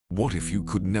What if you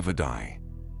could never die?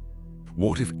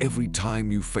 What if every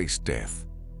time you faced death,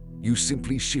 you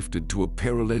simply shifted to a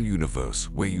parallel universe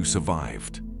where you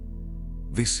survived?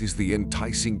 This is the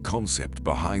enticing concept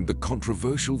behind the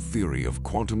controversial theory of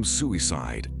quantum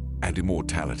suicide and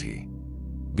immortality.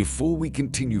 Before we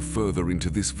continue further into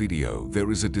this video,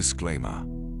 there is a disclaimer.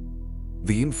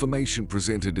 The information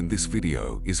presented in this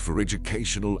video is for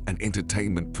educational and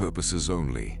entertainment purposes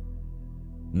only.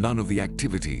 None of the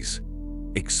activities,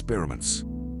 experiments,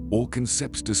 or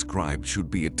concepts described should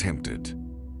be attempted.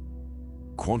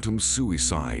 Quantum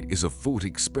suicide is a thought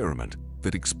experiment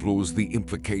that explores the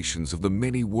implications of the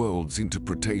many worlds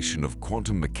interpretation of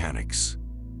quantum mechanics.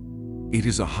 It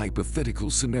is a hypothetical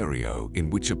scenario in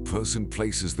which a person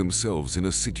places themselves in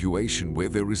a situation where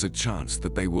there is a chance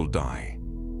that they will die.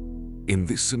 In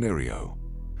this scenario,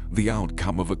 the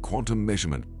outcome of a quantum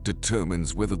measurement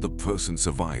determines whether the person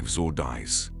survives or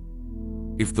dies.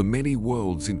 If the many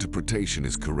worlds interpretation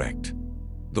is correct,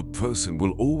 the person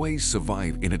will always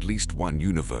survive in at least one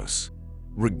universe,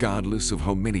 regardless of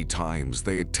how many times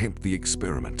they attempt the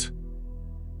experiment.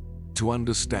 To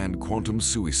understand quantum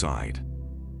suicide,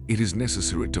 it is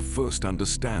necessary to first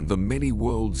understand the many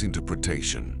worlds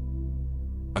interpretation.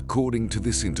 According to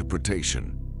this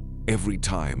interpretation, every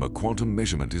time a quantum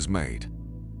measurement is made,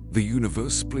 the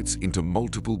universe splits into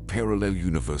multiple parallel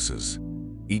universes,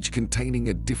 each containing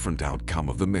a different outcome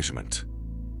of the measurement.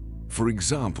 For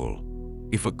example,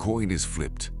 if a coin is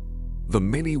flipped, the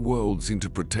many worlds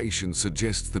interpretation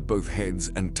suggests that both heads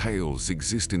and tails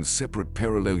exist in separate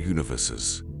parallel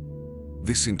universes.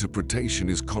 This interpretation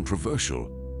is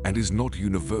controversial and is not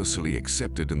universally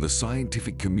accepted in the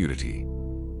scientific community,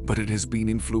 but it has been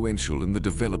influential in the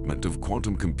development of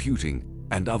quantum computing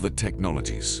and other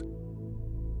technologies.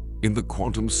 In the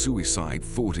quantum suicide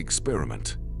thought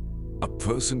experiment, a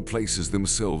person places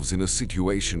themselves in a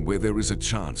situation where there is a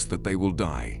chance that they will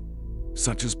die,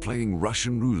 such as playing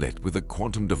Russian roulette with a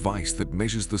quantum device that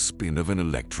measures the spin of an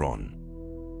electron.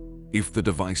 If the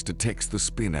device detects the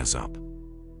spin as up,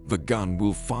 the gun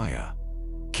will fire,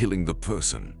 killing the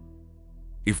person.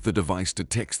 If the device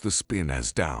detects the spin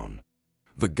as down,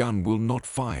 the gun will not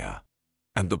fire,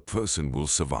 and the person will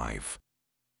survive.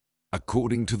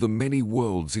 According to the many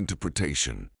worlds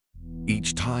interpretation,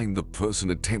 each time the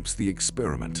person attempts the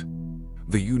experiment,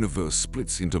 the universe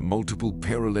splits into multiple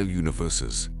parallel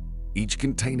universes, each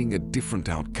containing a different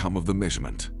outcome of the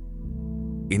measurement.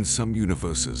 In some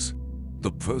universes,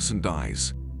 the person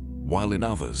dies, while in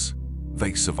others,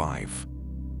 they survive.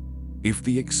 If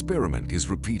the experiment is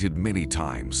repeated many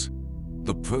times,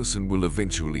 the person will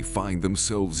eventually find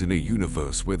themselves in a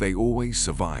universe where they always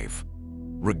survive,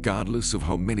 regardless of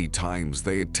how many times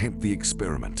they attempt the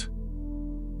experiment.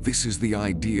 This is the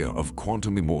idea of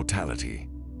quantum immortality.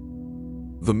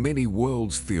 The many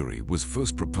worlds theory was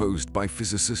first proposed by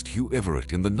physicist Hugh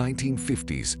Everett in the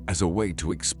 1950s as a way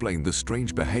to explain the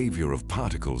strange behavior of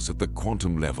particles at the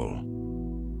quantum level.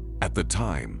 At the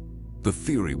time, the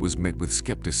theory was met with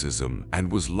skepticism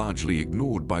and was largely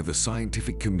ignored by the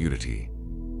scientific community.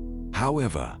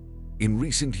 However, in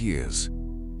recent years,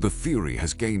 the theory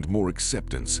has gained more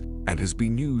acceptance and has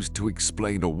been used to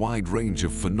explain a wide range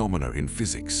of phenomena in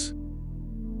physics.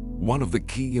 One of the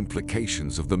key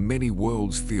implications of the many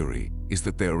worlds theory is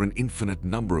that there are an infinite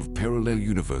number of parallel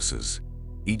universes,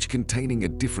 each containing a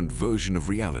different version of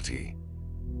reality.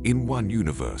 In one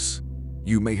universe,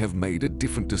 you may have made a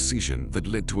different decision that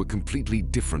led to a completely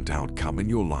different outcome in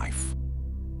your life.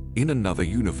 In another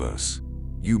universe,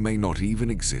 you may not even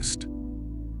exist.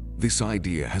 This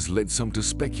idea has led some to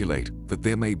speculate that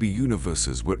there may be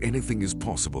universes where anything is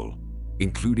possible,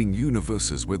 including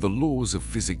universes where the laws of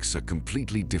physics are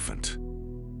completely different.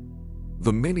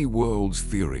 The many worlds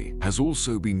theory has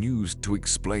also been used to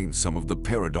explain some of the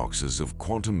paradoxes of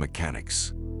quantum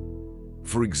mechanics.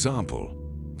 For example,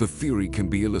 the theory can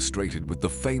be illustrated with the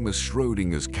famous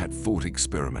Schrödinger's cat thought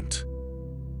experiment.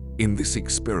 In this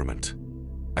experiment,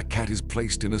 a cat is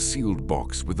placed in a sealed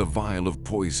box with a vial of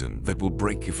poison that will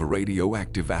break if a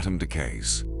radioactive atom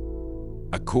decays.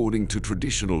 According to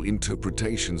traditional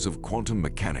interpretations of quantum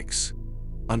mechanics,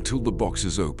 until the box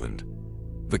is opened,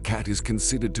 the cat is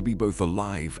considered to be both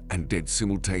alive and dead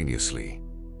simultaneously.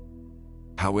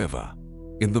 However,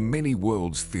 in the many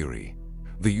worlds theory,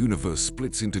 the universe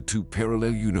splits into two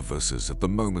parallel universes at the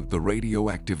moment the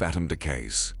radioactive atom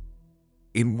decays.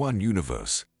 In one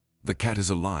universe, the cat is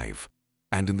alive,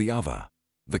 and in the other,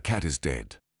 the cat is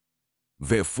dead.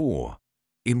 Therefore,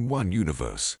 in one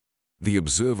universe, the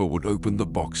observer would open the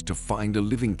box to find a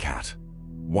living cat,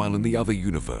 while in the other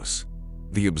universe,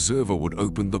 the observer would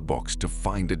open the box to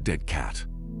find a dead cat.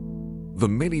 The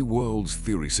many worlds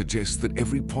theory suggests that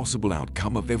every possible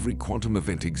outcome of every quantum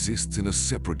event exists in a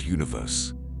separate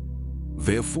universe.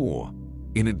 Therefore,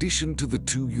 in addition to the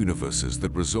two universes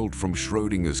that result from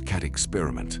Schrödinger's cat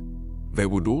experiment, there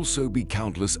would also be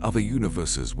countless other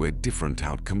universes where different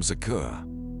outcomes occur.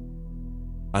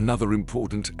 Another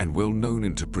important and well-known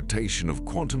interpretation of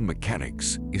quantum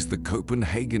mechanics is the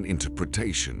Copenhagen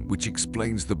interpretation, which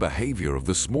explains the behavior of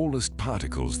the smallest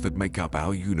particles that make up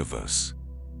our universe.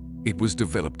 It was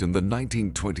developed in the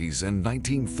 1920s and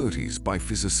 1930s by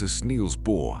physicists Niels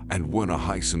Bohr and Werner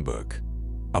Heisenberg,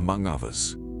 among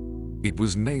others. It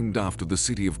was named after the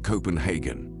city of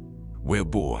Copenhagen, where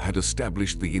Bohr had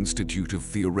established the Institute of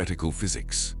Theoretical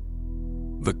Physics.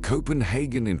 The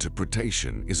Copenhagen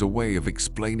interpretation is a way of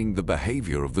explaining the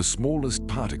behavior of the smallest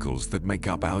particles that make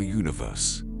up our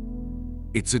universe.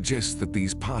 It suggests that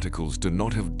these particles do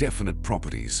not have definite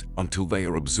properties until they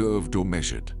are observed or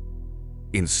measured.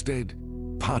 Instead,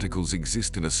 particles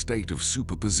exist in a state of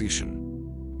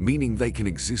superposition, meaning they can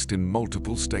exist in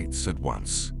multiple states at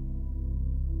once.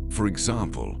 For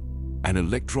example, an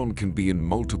electron can be in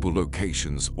multiple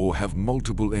locations or have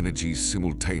multiple energies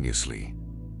simultaneously.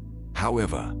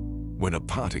 However, when a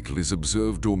particle is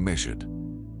observed or measured,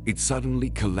 it suddenly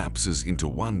collapses into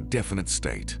one definite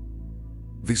state.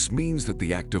 This means that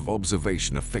the act of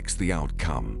observation affects the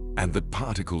outcome and that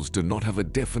particles do not have a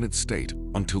definite state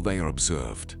until they are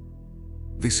observed.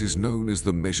 This is known as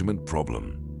the measurement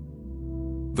problem.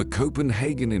 The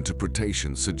Copenhagen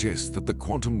interpretation suggests that the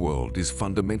quantum world is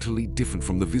fundamentally different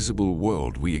from the visible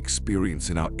world we experience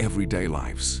in our everyday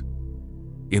lives.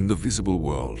 In the visible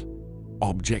world,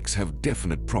 objects have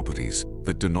definite properties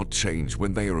that do not change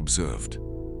when they are observed.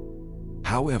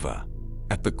 However,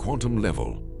 at the quantum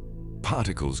level,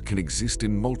 particles can exist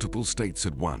in multiple states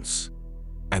at once,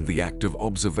 and the act of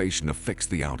observation affects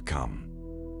the outcome.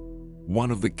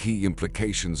 One of the key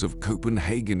implications of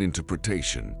Copenhagen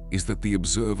interpretation is that the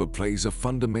observer plays a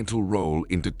fundamental role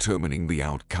in determining the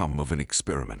outcome of an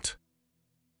experiment.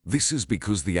 This is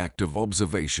because the act of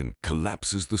observation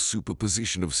collapses the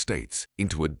superposition of states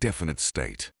into a definite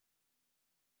state.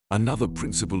 Another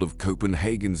principle of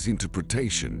Copenhagen's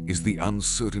interpretation is the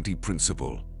uncertainty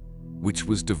principle, which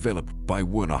was developed by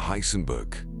Werner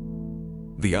Heisenberg.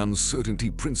 The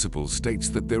uncertainty principle states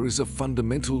that there is a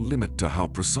fundamental limit to how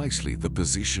precisely the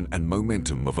position and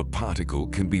momentum of a particle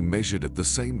can be measured at the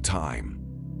same time.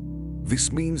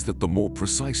 This means that the more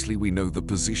precisely we know the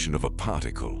position of a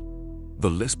particle, the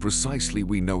less precisely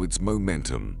we know its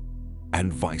momentum,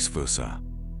 and vice versa.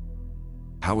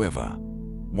 However,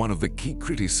 one of the key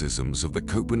criticisms of the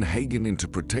Copenhagen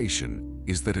interpretation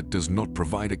is that it does not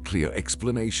provide a clear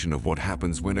explanation of what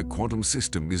happens when a quantum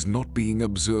system is not being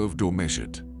observed or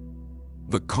measured.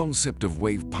 The concept of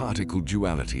wave-particle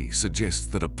duality suggests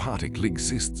that a particle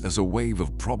exists as a wave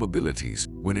of probabilities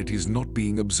when it is not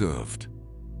being observed.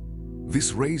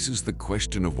 This raises the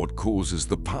question of what causes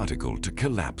the particle to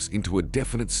collapse into a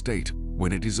definite state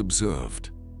when it is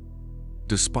observed.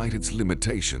 Despite its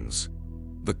limitations,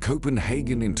 the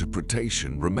Copenhagen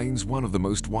interpretation remains one of the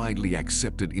most widely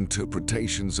accepted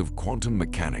interpretations of quantum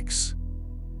mechanics.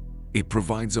 It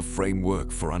provides a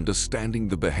framework for understanding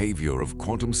the behavior of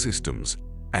quantum systems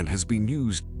and has been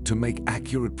used to make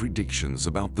accurate predictions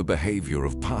about the behavior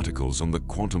of particles on the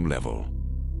quantum level.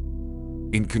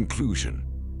 In conclusion,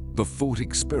 the thought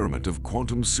experiment of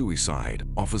quantum suicide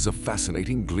offers a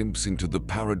fascinating glimpse into the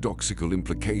paradoxical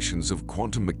implications of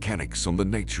quantum mechanics on the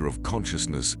nature of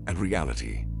consciousness and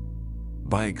reality.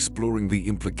 By exploring the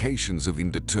implications of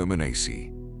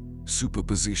indeterminacy,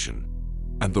 superposition,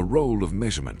 and the role of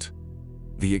measurement,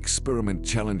 the experiment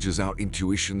challenges our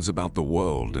intuitions about the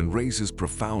world and raises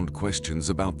profound questions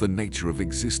about the nature of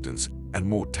existence and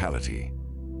mortality.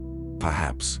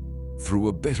 Perhaps, through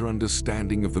a better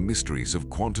understanding of the mysteries of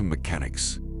quantum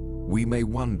mechanics, we may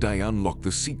one day unlock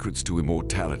the secrets to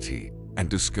immortality and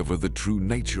discover the true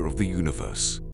nature of the universe.